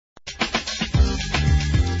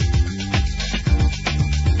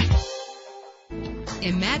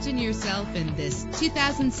Imagine yourself in this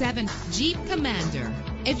 2007 Jeep Commander.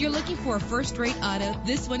 If you're looking for a first-rate auto,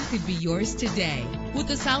 this one could be yours today. With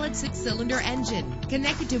a solid 6-cylinder engine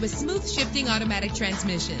connected to a smooth shifting automatic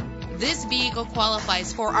transmission, this vehicle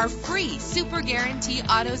qualifies for our free Super Guarantee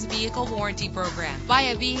Autos Vehicle Warranty Program. Buy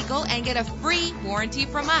a vehicle and get a free warranty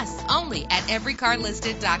from us only at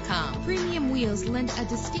everycarlisted.com. Premium wheels lend a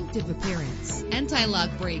distinctive appearance.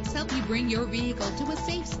 Anti-lock brakes help you bring your vehicle to a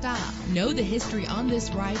safe stop. Know the history on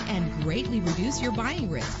this ride and greatly reduce your buying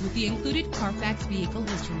risk with the included Carfax Vehicle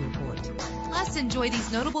History Report. Plus, enjoy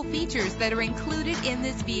these notable features that are included in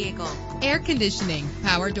this vehicle: air conditioning,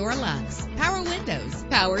 power door locks, power windows,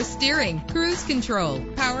 power steering, cruise control,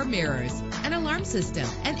 power mirrors, an alarm system,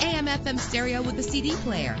 an AM/FM stereo with a CD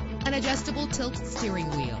player, an adjustable tilt steering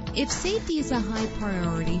wheel. If safety is a high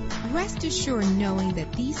priority, rest assured knowing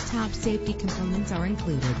that these top safety components are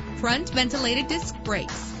included: front ventilated disc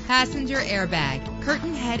brakes, passenger airbag,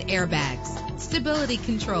 curtain head airbags, stability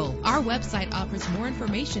control. Our website offers more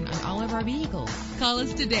information on all of our vehicles. Call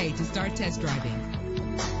us today to start test driving.